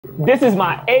This is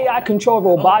my AI-controlled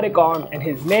robotic arm, and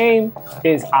his name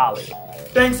is Ollie.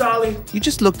 Thanks, Ollie. You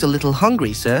just looked a little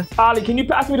hungry, sir. Ollie, can you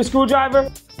pass me the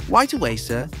screwdriver? Right away,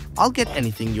 sir. I'll get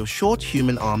anything your short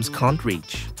human arms can't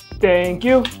reach. Thank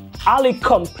you. Ollie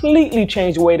completely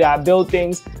changed the way that I build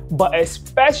things, but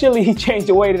especially he changed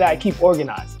the way that I keep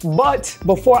organized. But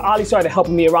before Ollie started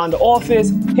helping me around the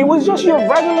office, he was just your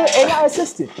regular AI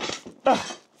assistant.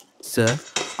 Sir,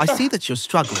 I see that you're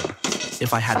struggling.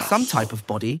 If I had some type of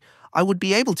body, I would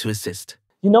be able to assist.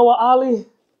 You know what, Ollie?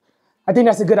 I think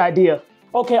that's a good idea.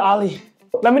 Okay, Ollie,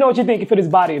 let me know what you think for this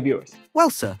body of yours.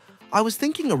 Well, sir, I was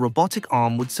thinking a robotic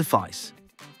arm would suffice.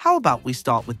 How about we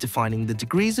start with defining the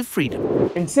degrees of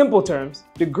freedom? In simple terms,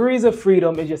 degrees of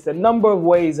freedom is just the number of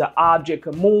ways an object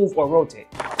can move or rotate.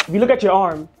 If you look at your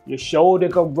arm, your shoulder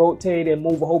can rotate and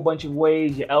move a whole bunch of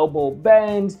ways, your elbow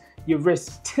bends, your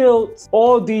wrist tilts.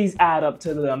 All these add up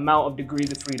to the amount of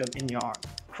degrees of freedom in your arm.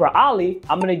 For Ollie,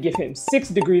 I'm gonna give him 6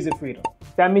 degrees of freedom.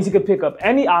 That means he could pick up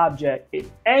any object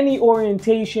in any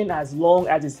orientation as long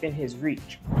as it's in his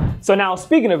reach. So now,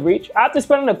 speaking of reach, after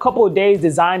spending a couple of days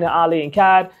designing Ollie in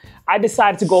CAD, I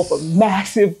decided to go for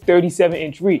massive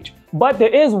 37-inch reach. But there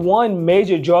is one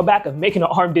major drawback of making an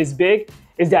arm this big,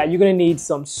 is that you're gonna need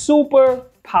some super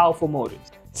powerful motors.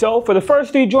 So for the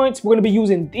first 3 joints, we're gonna be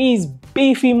using these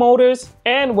beefy motors.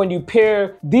 And when you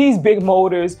pair these big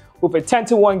motors with a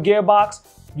 10-to-1 gearbox,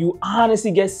 you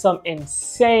honestly get some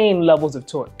insane levels of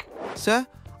torque. Sir,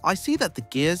 I see that the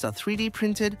gears are 3D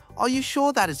printed. Are you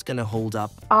sure that it's gonna hold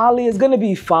up? Ollie is gonna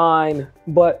be fine,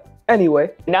 but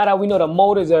anyway, now that we know the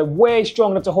motors are way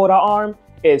strong enough to hold our arm,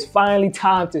 it's finally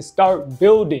time to start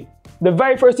building. The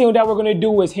very first thing that we're gonna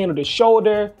do is handle the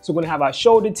shoulder. So we're gonna have our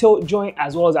shoulder tilt joint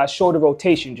as well as our shoulder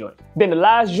rotation joint. Then the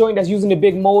last joint that's using the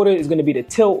big motor is gonna be the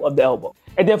tilt of the elbow.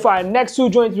 And then for our next 2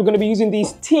 joints, we're gonna be using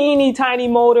these teeny tiny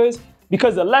motors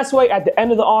because the less weight at the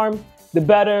end of the arm, the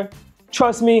better.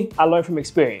 Trust me, I learned from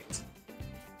experience.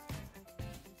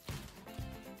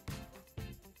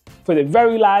 For the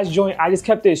very last joint, I just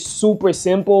kept it super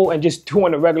simple and just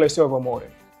doing a regular servo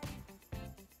motor.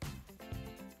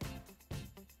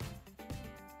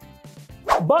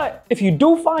 But if you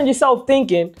do find yourself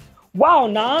thinking, wow,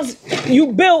 Nas,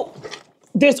 you built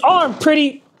this arm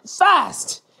pretty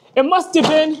fast. It must have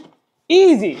been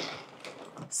easy.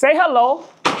 Say hello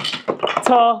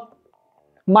to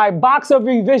my box of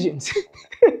revisions.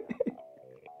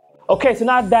 Okay, so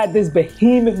now that this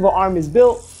behemoth of an arm is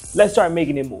built, let's start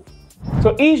making it move.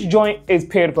 So each joint is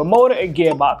paired with a motor and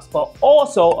gearbox, but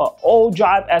also an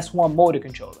O-Drive S1 motor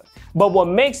controller. But what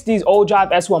makes these O-Drive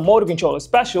S1 motor controllers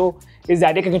special is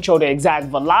that they can control the exact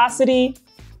velocity,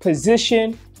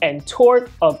 position, and torque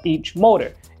of each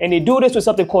motor. And they do this with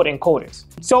something called encoders.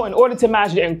 So in order to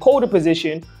match the encoder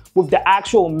position with the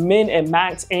actual min and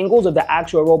max angles of the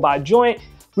actual robot joint,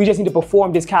 we just need to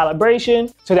perform this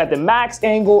calibration so that the max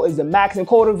angle is the max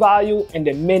encoder value and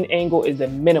the min angle is the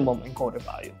minimum encoder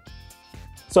value.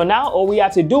 So now all we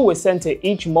have to do is send to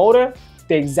each motor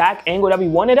the exact angle that we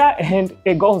wanted at, and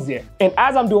it goes there. And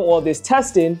as I'm doing all this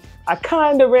testing, I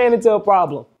kind of ran into a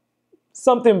problem.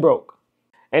 Something broke.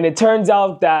 And it turns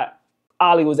out that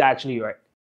Ollie was actually right.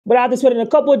 But after spending a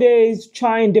couple of days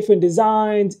trying different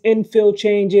designs, infill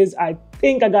changes, I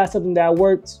think I got something that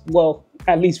works, well,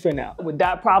 at least for now. With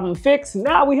that problem fixed,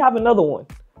 now we have another one.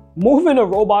 Moving a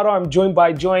robot arm joint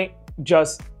by joint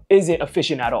just isn't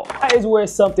efficient at all. That is where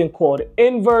something called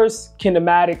inverse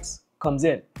kinematics comes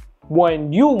in.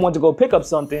 When you want to go pick up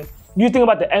something, you think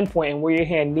about the endpoint and where your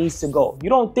hand needs to go. You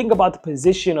don't think about the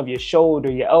position of your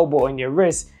shoulder, your elbow, and your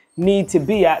wrist need to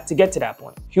be at to get to that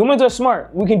point. Humans are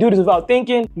smart. We can do this without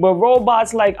thinking, but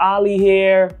robots like Ollie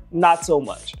here, not so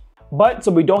much. But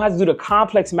so we don't have to do the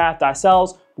complex math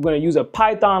ourselves, we're gonna use a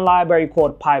Python library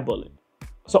called PyBullet.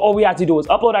 So all we have to do is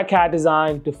upload our CAD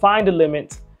design, define the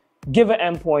limits, give an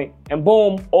endpoint, and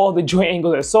boom, all the joint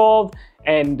angles are solved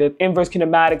and the inverse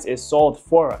kinematics is solved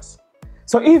for us.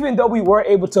 So even though we were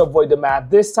able to avoid the math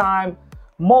this time,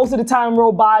 most of the time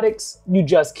robotics, you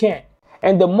just can't.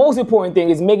 And the most important thing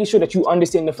is making sure that you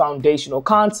understand the foundational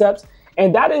concepts,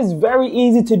 and that is very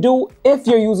easy to do if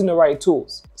you're using the right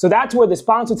tools. So that's where the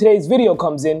sponsor of today's video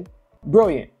comes in,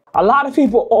 Brilliant. A lot of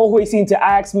people always seem to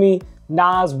ask me,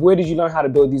 Nas, where did you learn how to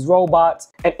build these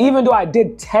robots? And even though I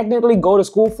did technically go to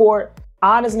school for it,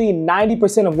 honestly,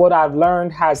 90% of what I've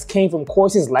learned has came from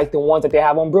courses like the ones that they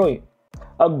have on Brilliant.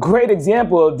 A great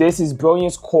example of this is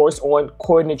Brilliant's course on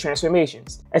coordinate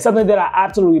transformations. And something that I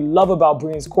absolutely love about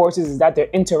Brilliant's courses is that they're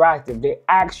interactive. They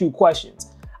ask you questions.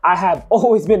 I have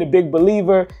always been a big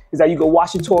believer is that you can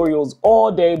watch tutorials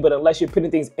all day, but unless you're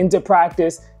putting things into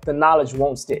practice, the knowledge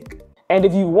won't stick. And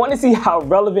if you want to see how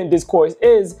relevant this course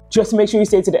is, just make sure you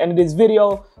stay to the end of this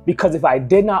video, because if I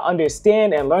did not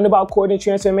understand and learn about coordinate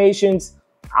transformations,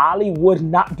 Ollie would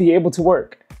not be able to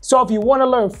work. So if you want to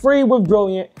learn free with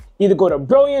Brilliant, either go to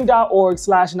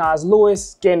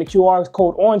brilliant.org/NasLewis, scan the QR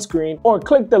code on screen, or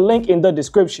click the link in the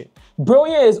description.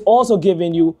 Brilliant is also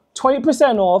giving you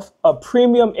 20% off a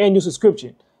premium annual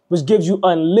subscription, which gives you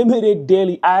unlimited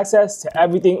daily access to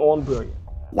everything on Brilliant.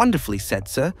 Wonderfully said,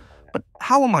 sir. But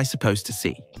how am I supposed to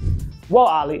see? Well,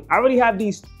 Ollie, I already have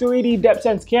these 3D depth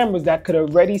sense cameras that could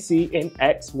already see in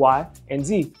X, Y, and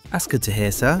Z. That's good to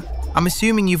hear, sir. I'm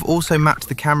assuming you've also mapped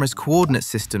the camera's coordinate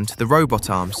system to the robot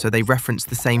arms so they reference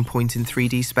the same point in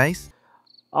 3D space?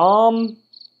 Huh?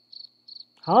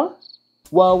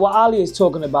 Well, what Ollie is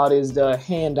talking about is the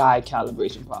hand-eye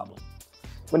calibration problem.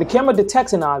 When the camera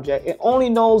detects an object, it only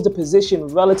knows the position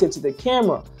relative to the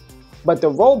camera, but the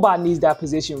robot needs that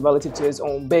position relative to its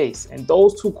own base, and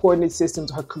those two coordinate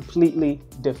systems are completely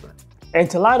different. And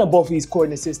to line up both of these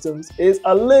coordinate systems is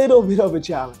a little bit of a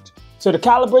challenge. So the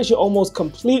calibration almost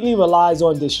completely relies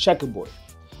on this checkerboard.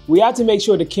 We have to make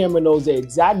sure the camera knows the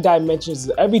exact dimensions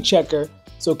of every checker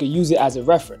so it can use it as a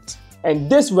reference. And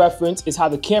this reference is how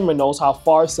the camera knows how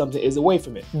far something is away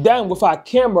from it. Then with our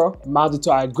camera mounted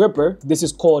to our gripper, this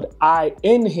is called eye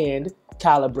in hand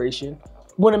calibration.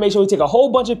 We want to make sure we take a whole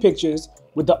bunch of pictures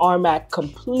with the arm at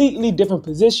completely different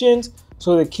positions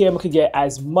so the camera can get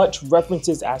as much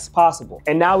references as possible.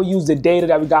 And now we use the data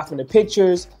that we got from the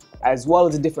pictures as well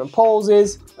as the different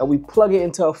poses, and we plug it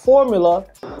into a formula,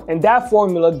 and that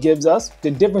formula gives us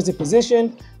the difference in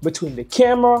position between the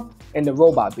camera and the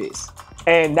robot base.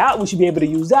 And now we should be able to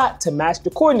use that to match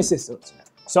the coordinate systems.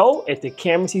 So if the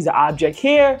camera sees the object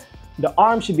here, the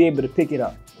arm should be able to pick it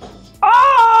up.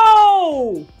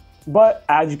 Oh! But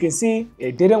as you can see,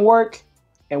 it didn't work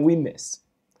and we missed.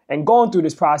 And going through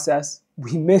this process,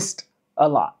 we missed a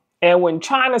lot. And when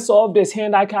trying to solve this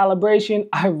hand-eye calibration,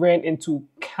 I ran into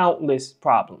countless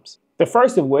problems. The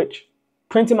first of which,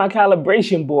 printing my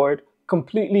calibration board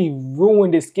completely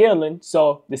ruined the scaling,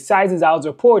 so the sizes I was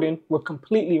reporting were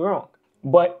completely wrong.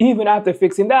 But even after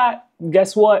fixing that,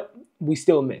 guess what? We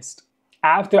still missed.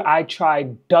 After I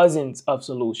tried dozens of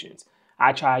solutions,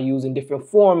 I tried using different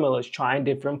formulas, trying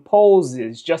different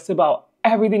poses, just about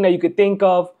everything that you could think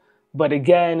of, but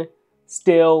again,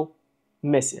 still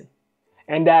missing.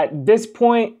 And at this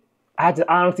point, I had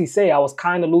to honestly say I was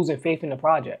kind of losing faith in the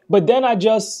project. But then I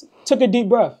just took a deep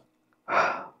breath.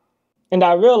 And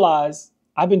I realized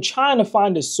I've been trying to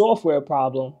find a software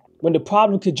problem when the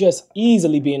problem could just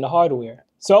easily be in the hardware.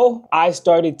 So I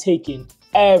started taking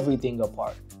everything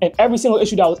apart. And every single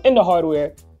issue that was in the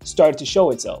hardware started to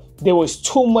show itself. There was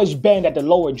too much bend at the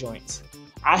lower joints.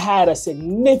 I had a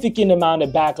significant amount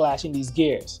of backlash in these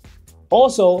gears.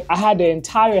 Also, I had the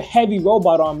entire heavy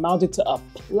robot arm mounted to a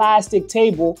plastic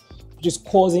table, which is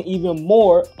causing even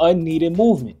more unneeded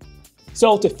movement.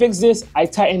 So to fix this, I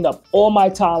tightened up all my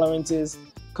tolerances,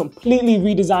 completely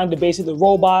redesigned the base of the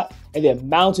robot, and then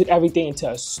mounted everything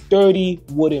into a sturdy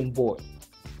wooden board.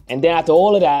 And then after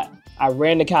all of that, I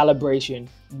ran the calibration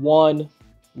one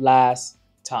last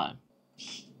time.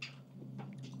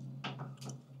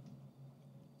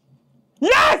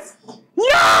 Yes!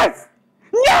 Yes!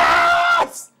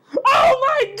 Yes! Oh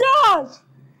my gosh!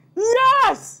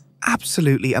 Yes!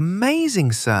 Absolutely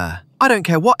amazing, sir. I don't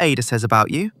care what Ada says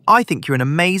about you. I think you're an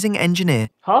amazing engineer.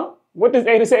 Huh? What does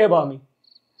Ada say about me?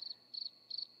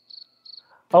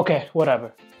 Okay,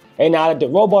 whatever. And now that the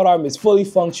robot arm is fully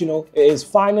functional, it is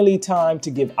finally time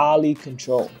to give Ollie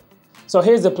control. So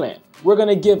here's the plan. We're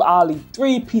gonna give Ollie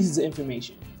 3 pieces of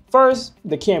information. First,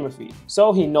 the camera feed,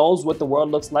 so he knows what the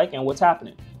world looks like and what's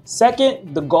happening.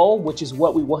 Second, the goal, which is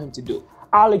what we want him to do.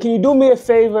 Ollie, can you do me a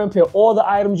favor and put all the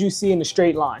items you see in a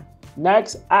straight line?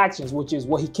 Next, actions, which is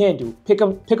what he can do. Pick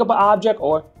up an object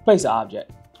or place an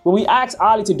object. When we ask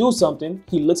Ollie to do something,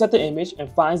 he looks at the image and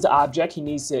finds the object he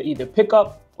needs to either pick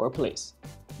up or place.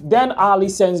 Then Ollie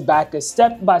sends back a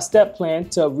step-by-step plan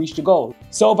to reach the goal.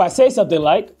 So if I say something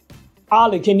like,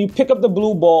 Ollie, can you pick up the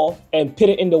blue ball and put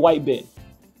it in the white bin?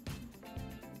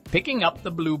 Picking up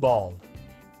the blue ball.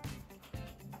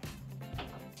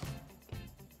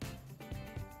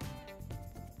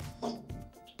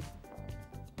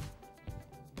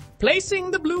 Placing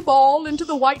the blue ball into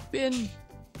the white bin.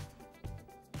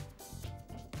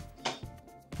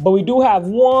 But we do have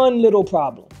one little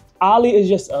problem. Ollie is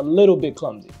just a little bit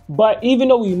clumsy. But even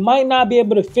though we might not be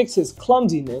able to fix his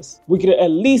clumsiness, we could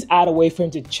at least add a way for him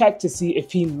to check to see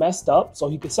if he messed up so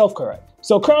he could self-correct.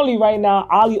 So currently right now,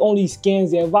 Ollie only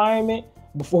scans the environment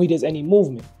before he does any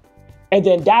movement. And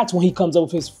then that's when he comes up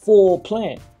with his full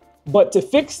plan. But to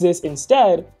fix this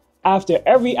instead, After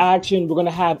every action, we're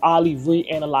gonna have Ollie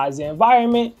reanalyze the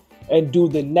environment and do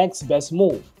the next best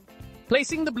move.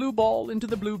 Placing the blue ball into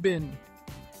the blue bin.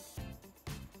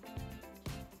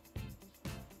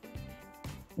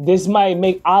 This might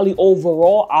make Ollie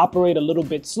overall operate a little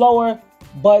bit slower,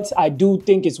 but I do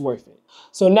think it's worth it.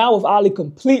 So now with Ollie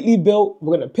completely built,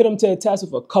 we're gonna put him to the test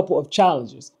with a couple of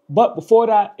challenges. But before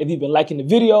that, if you've been liking the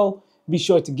video, be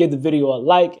sure to give the video a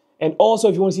like. And also,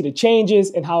 if you want to see the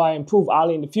changes and how I improve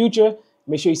Ollie in the future,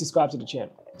 make sure you subscribe to the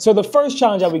channel. So the first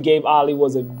challenge that we gave Ollie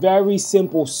was a very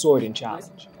simple sorting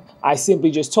challenge. I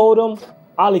simply just told him,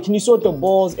 Ollie, can you sort the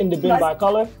balls in the bin by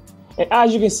color? And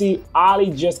as you can see, Ollie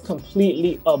just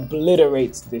completely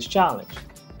obliterates this challenge.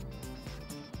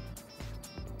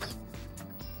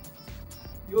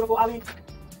 Beautiful, Ollie.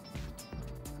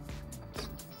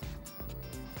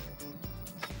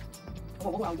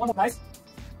 One more, guys.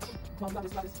 Come on, got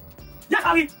this. Yes,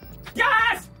 Ollie!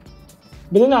 Yes!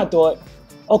 But then I thought,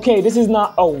 okay, this is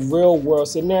not a real world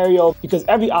scenario because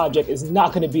every object is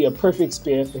not going to be a perfect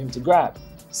sphere for him to grab.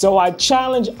 So I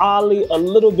challenged Ollie a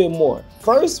little bit more.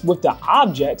 First with the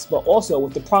objects, but also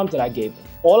with the prompt that I gave him.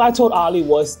 All I told Ollie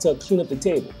was to clean up the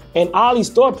table. And Ollie's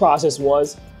thought process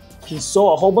was, he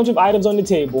saw a whole bunch of items on the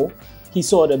table. He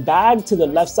saw the bag to the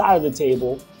left side of the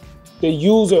table. The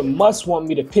user must want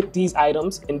me to put these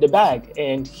items in the bag.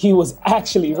 And he was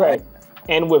actually right.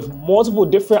 And with multiple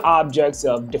different objects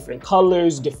of different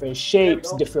colors, different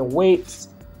shapes, different weights,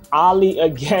 Ollie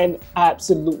again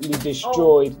absolutely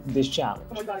destroyed this challenge.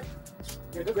 Oh my God.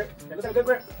 Get a good grip. Get a good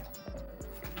grip.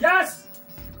 Yes!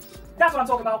 That's what I'm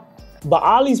talking about. But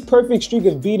Ollie's perfect streak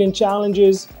of beating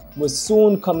challenges was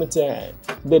soon coming to an end.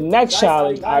 The next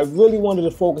challenge, I really wanted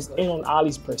to focus in on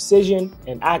Ollie's precision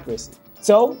and accuracy.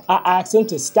 So I asked him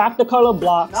to stack the color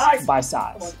blocks by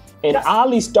size. And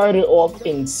Ollie started off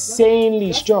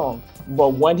insanely strong, but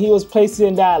when he was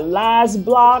placing that last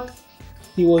block,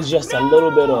 he was just a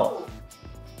little bit off.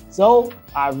 So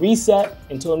I reset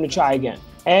and told him to try again.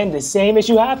 And the same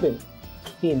issue happened.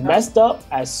 He messed up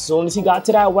as soon as he got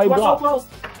to that white block.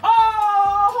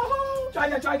 Oh! Try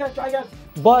again.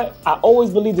 But I always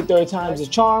believe the third time is a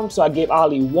charm, so I gave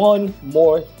Ollie one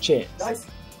more chance. Nice.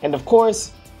 And of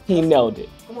course, he nailed it.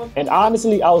 And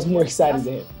honestly, I was more excited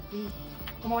than him.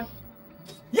 Come on.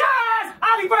 Yes!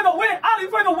 Ollie for the win! Ollie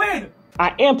for the win!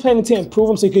 I am planning to improve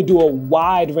him so he could do a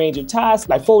wide range of tasks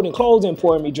like folding clothes and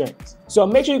pouring me drinks. So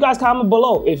make sure you guys comment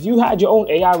below. If you had your own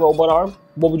AI robot arm,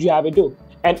 what would you have it do?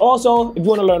 And also, if you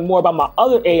want to learn more about my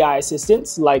other AI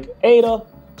assistants like Ada,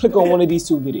 click on one of these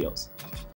two videos.